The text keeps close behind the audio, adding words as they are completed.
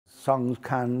songs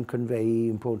can convey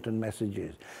important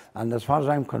messages. And as far as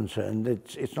I'm concerned,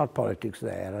 it's not politics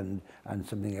there and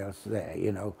something else there,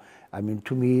 you know. I mean,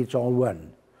 to me, it's all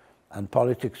one. And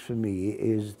politics for me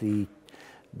is the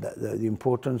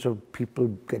importance of people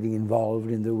getting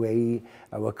involved in the way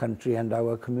our country and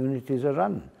our communities are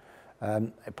run.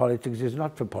 Politics is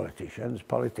not for politicians.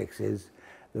 Politics is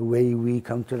the way we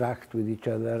counteract with each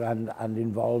other and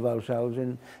involve ourselves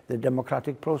in the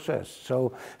democratic process.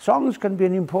 So songs can be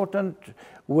an important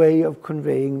way of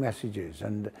conveying messages.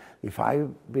 And if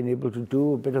I've been able to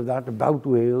do a bit of that about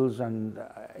Wales and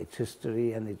its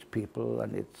history and its people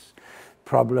and its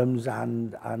problems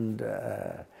and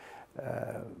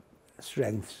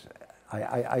strengths,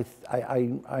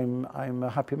 I'm a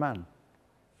happy man.